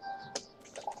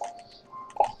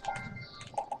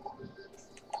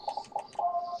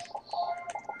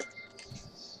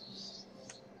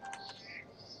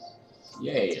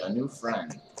 Yay, a new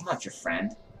friend. I'm not your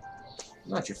friend.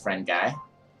 I'm not your friend, guy.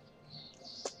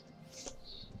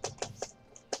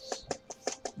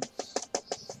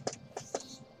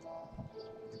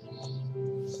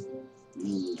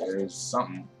 Ooh, there's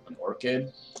something. An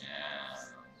orchid? Yeah.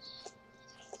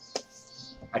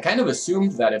 I kind of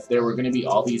assumed that if there were going to be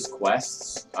all these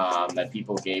quests that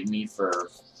people gave me for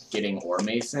getting ore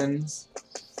masons,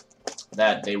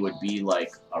 that they would be,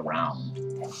 like, around.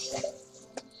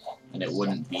 And it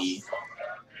wouldn't be,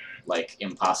 like,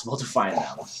 impossible to find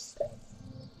them.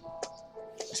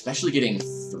 Especially getting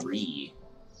three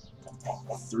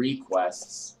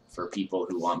quests for people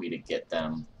who want me to get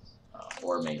them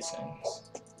ore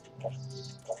masons.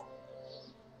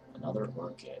 Another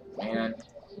orchid. Man,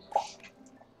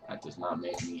 that does not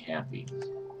make me happy.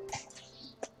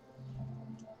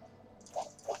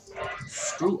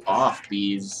 Screw off,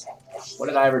 bees. What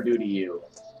did I ever do to you?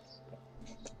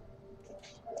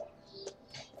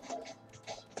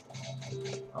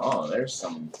 Oh, there's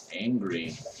some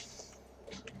angry.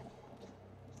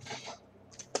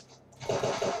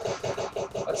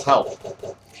 Let's help.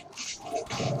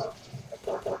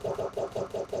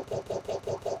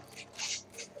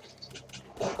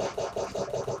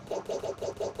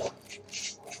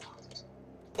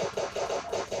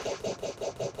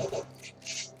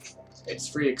 It's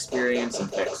free experience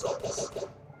and pixels.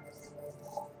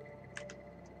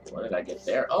 What did I get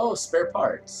there? Oh, spare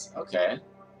parts. Okay.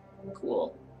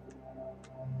 Cool.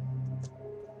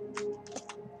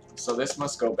 So this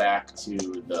must go back to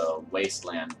the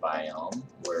wasteland biome.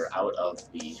 We're out of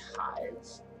the hive.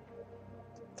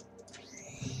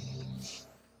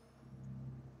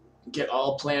 Get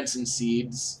all plants and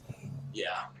seeds.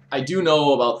 Yeah. I do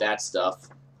know about that stuff.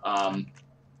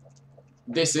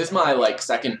 This is my, like,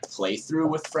 second playthrough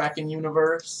with Frackin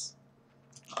Universe.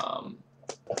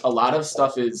 A lot of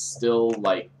stuff is still,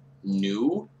 like,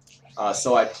 new.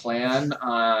 So I plan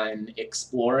on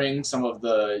exploring some of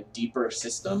the deeper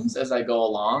systems as I go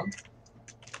along.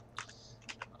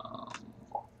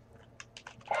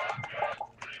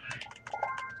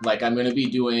 Like, I'm going to be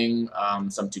doing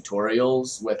some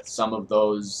tutorials with some of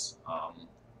those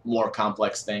more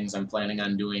complex things. I'm planning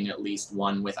on doing at least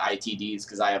one with ITDs,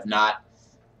 because I have not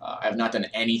done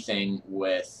anything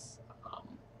with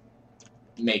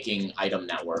making item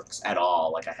networks at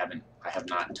all. Like, I have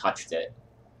not touched it.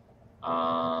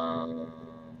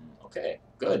 Okay,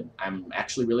 good. I'm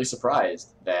actually really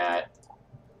surprised that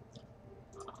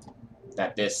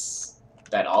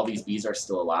that all these bees are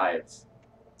still alive.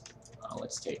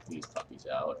 Let's take these puppies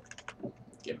out.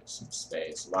 Give it some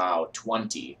space. Wow,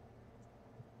 20.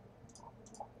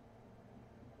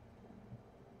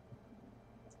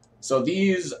 So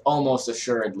these almost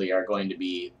assuredly are going to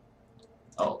be...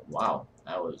 Oh, wow.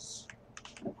 That was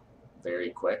very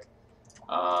quick.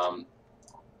 Actually,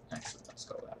 let's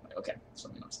go that way. Okay,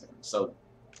 something else different. So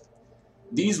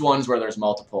these ones where there's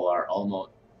multiple are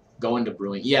almost going to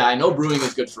brewing. Yeah, I know brewing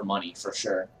is good for money, for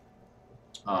sure.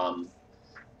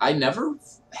 I never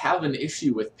have an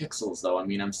issue with pixels, though. I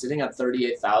mean, I'm sitting at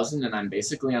 38,000, and I'm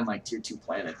basically on, like, tier 2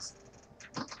 planets.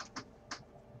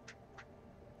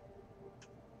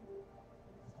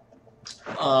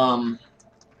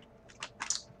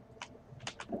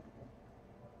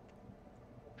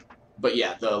 But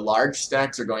yeah, the large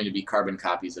stacks are going to be carbon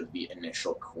copies of the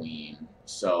initial queen.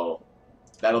 So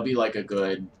that'll be like a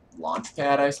good launch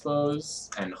pad, I suppose,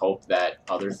 and hope that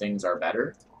other things are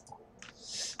better.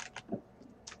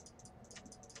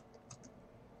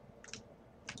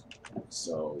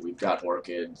 So we've got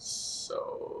orchids,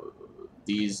 so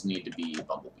these need to be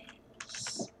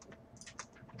bumblebees.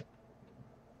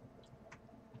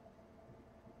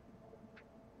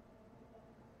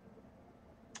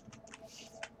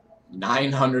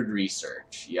 $900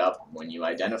 research. Yep, when you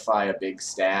identify a big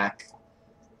stack,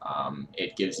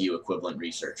 it gives you equivalent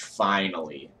research.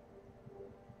 Finally.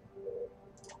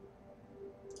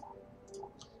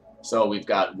 So we've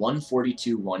got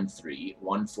 142.13,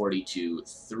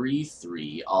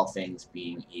 142.33, all things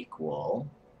being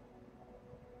equal.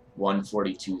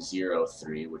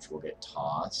 142.03, which will get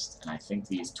tossed, and I think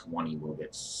these 20 will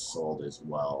get sold as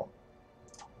well.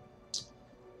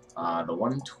 The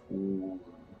 1.2...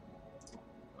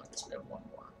 I guess we have one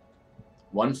more.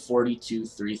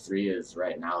 142.33 is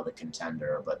right now the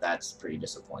contender, but that's pretty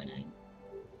disappointing.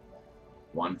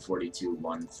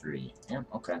 142.13. Yeah,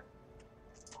 okay.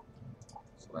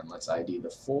 So then let's ID the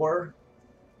 4.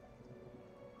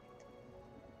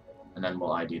 And then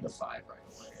we'll ID the 5 right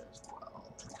away as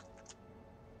well.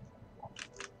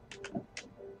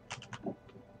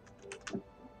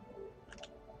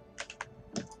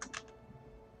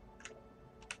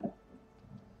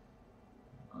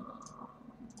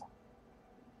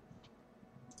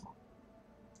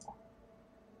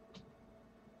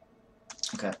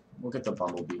 Okay, we'll get the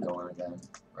bumblebee going again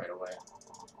right away.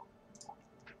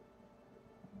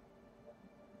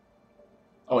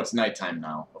 Oh, it's nighttime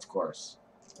now, of course.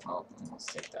 Well, let's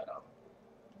take that out.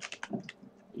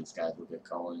 these guys will get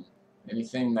going.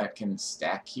 Anything that can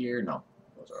stack here? No,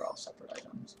 those are all separate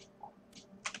items.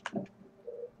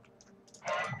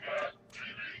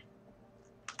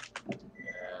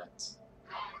 That.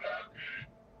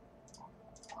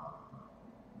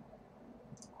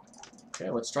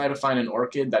 Okay, let's try to find an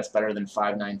orchid that's better than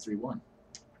 5931.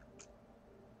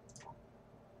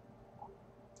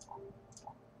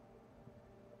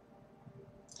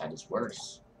 That is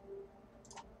worse.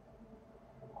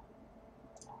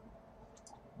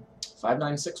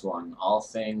 5961. All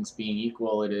things being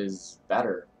equal, it is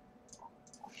better.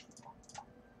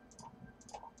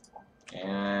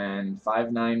 And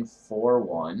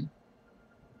 5941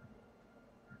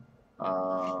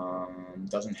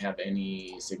 doesn't have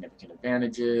any significant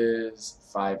advantages.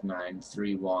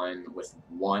 5931 with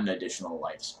 1 additional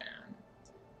lifespan.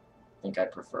 I think I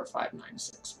prefer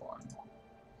 5961.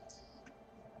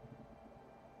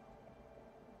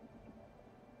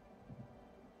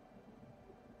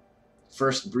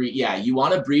 First breed, yeah, you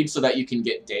want to breed so that you can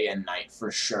get day and night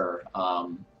for sure.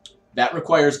 That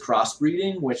requires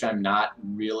crossbreeding, which I'm not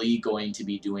really going to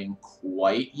be doing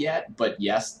quite yet, but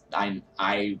yes,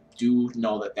 I do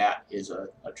know that that is a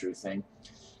true thing.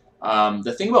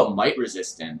 The thing about mite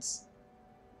resistance,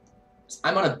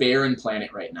 I'm on a barren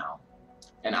planet right now,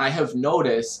 and I have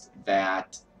noticed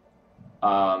that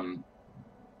as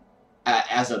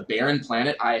a barren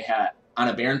planet, I have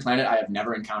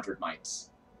never encountered mites.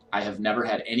 I have never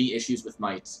had any issues with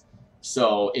mites,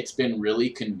 so it's been really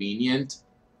convenient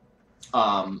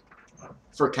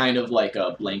for kind of like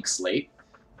a blank slate,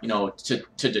 you know, to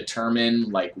determine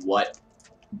like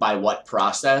by what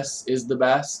process is the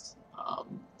best,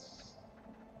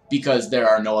 because there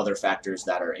are no other factors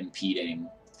that are impeding,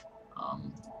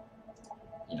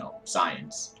 you know,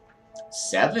 science.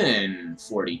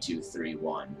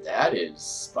 74231. That is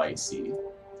spicy.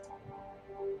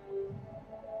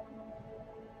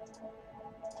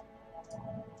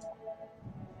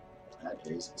 That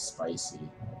is spicy.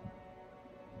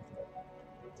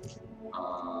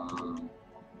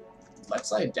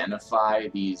 Let's identify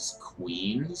these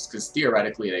queens, because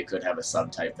theoretically they could have a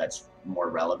subtype that's more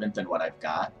relevant than what I've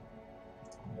got.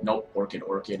 Nope,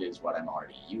 orchid is what I'm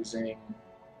already using.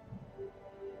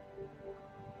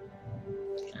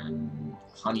 And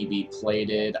honeybee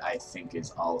plated, I think,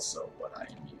 is also what I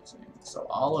am using. So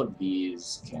all of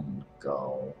these can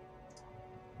go.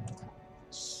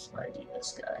 Let's ID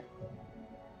this guy.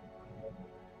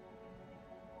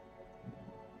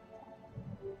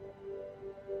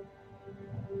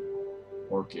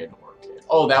 Orchid.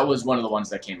 Oh, that was one of the ones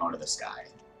that came out of the sky.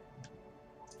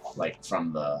 Like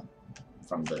from the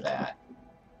that.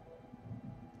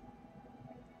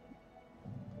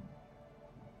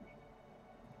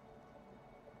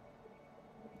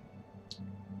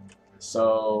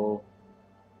 So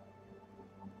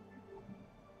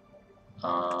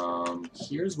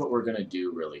here's what we're gonna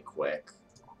do really quick,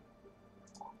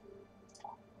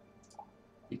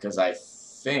 because I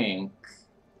think,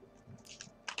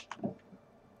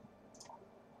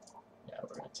 yeah,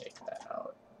 we're gonna take that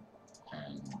out,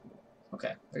 and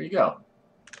okay, there you go.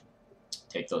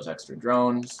 Take those extra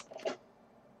drones.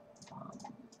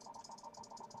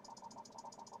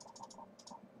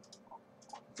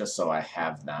 Just so I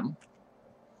have them.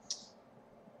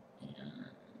 And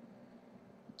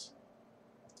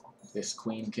this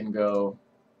queen can go.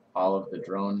 All of the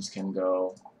drones can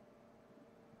go.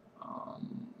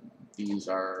 These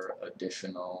are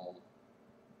additional.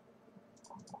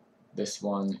 This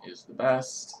one is the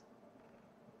best.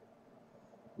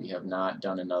 We have not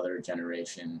done another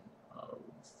generation of,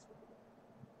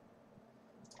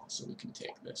 so we can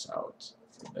take this out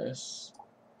for this.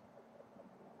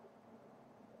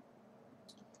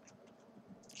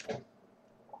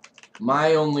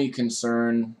 My only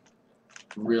concern,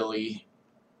 really,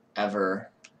 ever,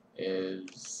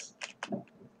 is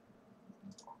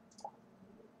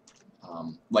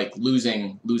like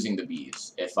losing the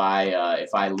bees. If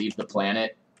I leave the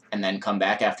planet and then come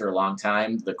back after a long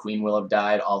time, the queen will have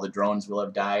died, all the drones will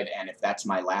have died, and if that's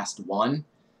my last one,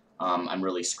 I'm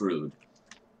really screwed.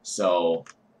 So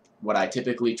what I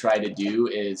typically try to do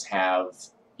is have,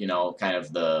 you know, kind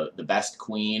of the best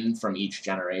queen from each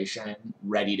generation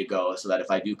ready to go, so that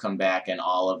if I do come back and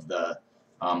all of the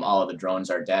drones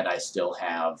are dead, I still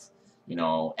have, you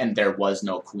know, and there was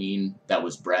no queen that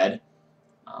was bred,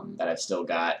 that I've still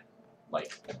got,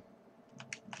 like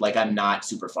I'm not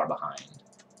super far behind.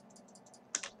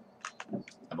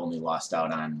 I've only lost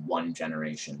out on 1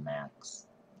 generation max.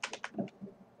 I'm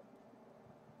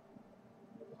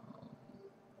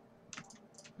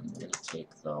going to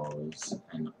take those,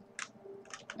 and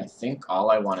I think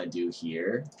all I want to do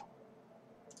here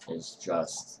is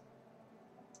just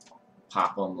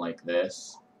pop them like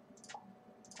this.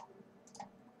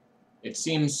 It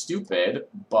seems stupid,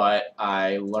 but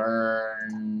I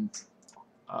learned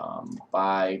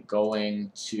by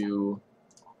going to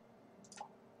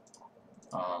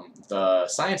the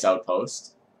science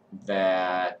outpost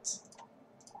that...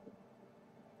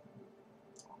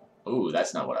 Ooh,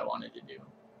 that's not what I wanted to do.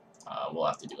 We'll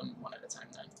have to do them one at a time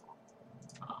then.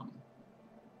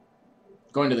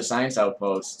 Going to the science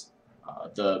outpost,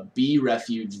 the bee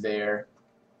refuge there,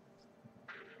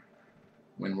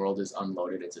 when world is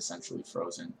unloaded, it's essentially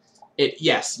frozen.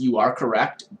 Yes, you are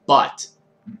correct, but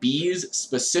bees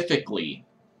specifically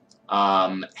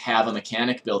have a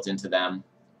mechanic built into them.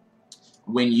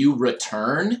 When you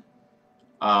return,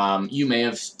 you may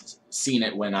have seen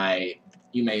it when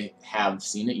you may have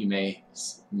seen it,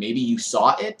 maybe you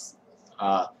saw it.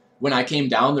 When I came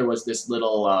down, there was this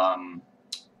little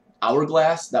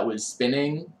hourglass that was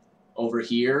spinning over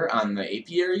here on the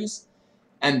apiaries.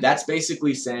 And that's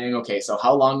basically saying, okay, so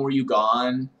how long were you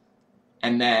gone?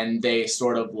 And then they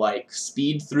sort of like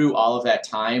speed through all of that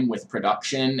time with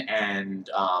production and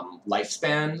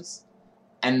lifespans.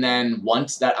 And then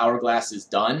once that hourglass is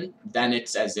done, then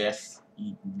it's as if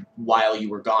while you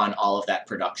were gone, all of that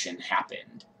production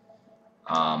happened.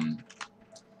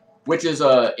 Which is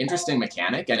a interesting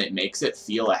mechanic, and it makes it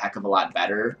feel a heck of a lot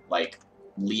better, like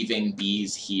leaving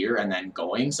bees here and then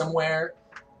going somewhere.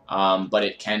 But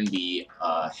it can be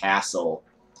a hassle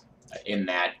in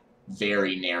that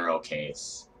very narrow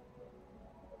case.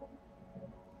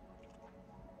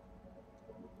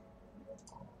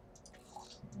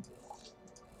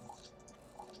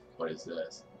 What is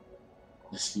this?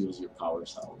 This fuels your power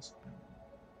cells.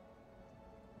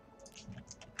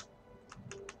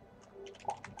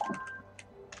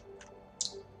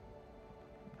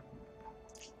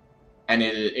 And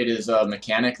it is a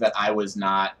mechanic that I was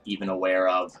not even aware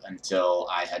of until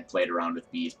I had played around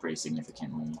with bees pretty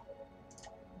significantly.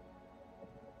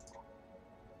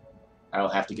 I'll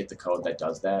have to get the code that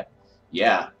does that.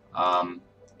 Yeah,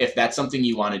 if that's something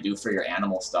you want to do for your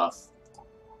animal stuff,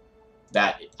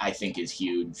 that I think is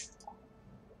huge.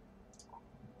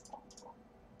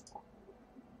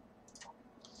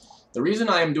 The reason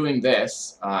I am doing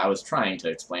this, I was trying to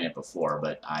explain it before,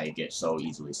 but I get so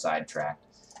easily sidetracked.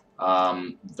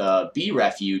 The bee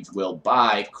refuge will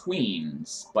buy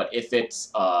queens, but if it's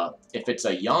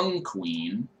a young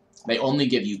queen, they only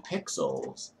give you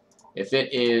pixels. If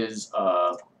it is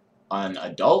an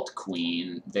adult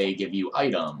queen, they give you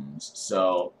items.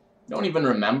 So I don't even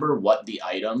remember what the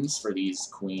items for these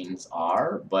queens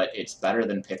are, but it's better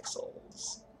than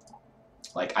pixels.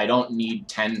 Like, I don't need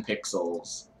 10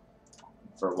 pixels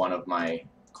for one of my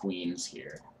queens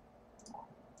here.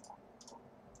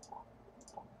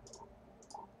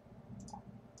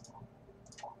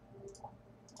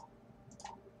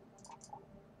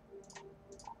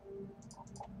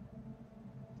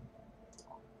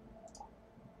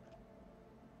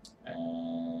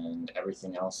 And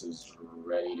everything else is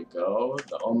ready to go.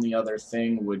 The only other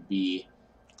thing would be,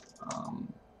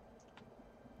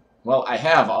 well, I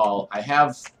have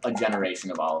a generation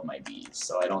of all of my bees,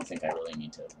 so I don't think I really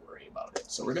need to worry about it.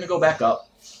 So we're gonna go back up,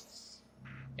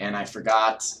 and I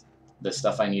forgot the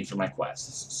stuff I need for my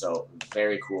quests. So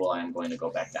very cool. I'm going to go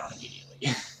back down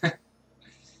immediately.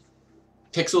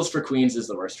 Pixels for queens is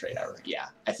the worst trade ever. Yeah,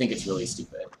 I think it's really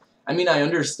stupid. I mean, I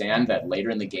understand that later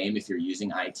in the game, if you're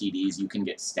using ITDs, you can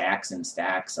get stacks and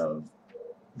stacks of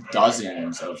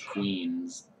dozens of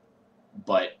queens,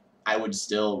 but I would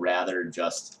still rather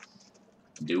just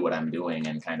do what I'm doing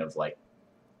and kind of like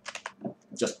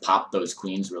just pop those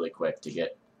queens really quick to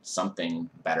get something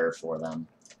better for them.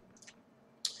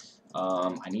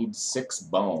 I need 6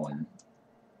 bone.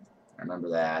 I remember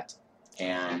that.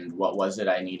 And what was it?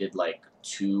 I needed like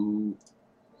 2...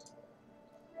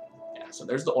 Yeah, so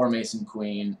there's the Ore Mason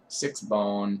Queen, 6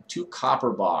 bone, 2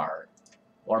 copper bar.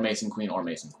 Ore Mason Queen, Ore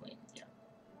Mason Queen. Yeah.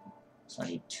 So I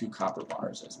need 2 copper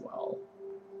bars as well,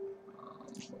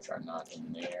 which are not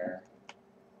in there,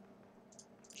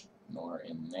 nor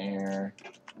in there.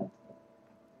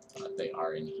 They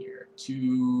are in here.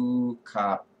 2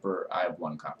 copper. I have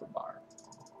 1 copper bar.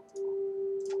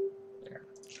 There.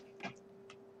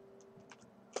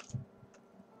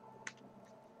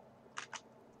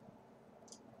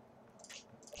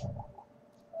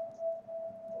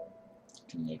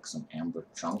 Can make some amber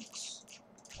chunks.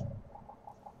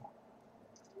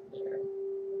 There.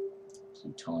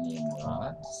 Plutonium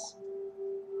rods.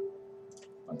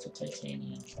 Bunch of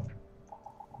titanium.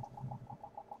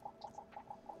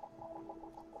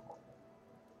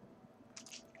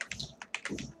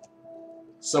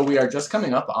 So we are just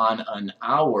coming up on an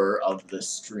hour of the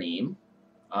stream.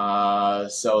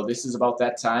 So this is about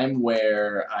that time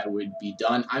where I would be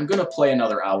done. I'm going to play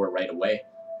another hour right away,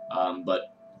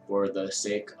 but for the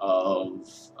sake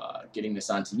of getting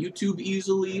this onto YouTube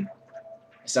easily,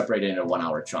 I separate it into 1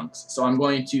 hour chunks. So I'm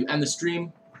going to end the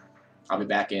stream. I'll be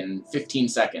back in 15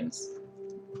 seconds.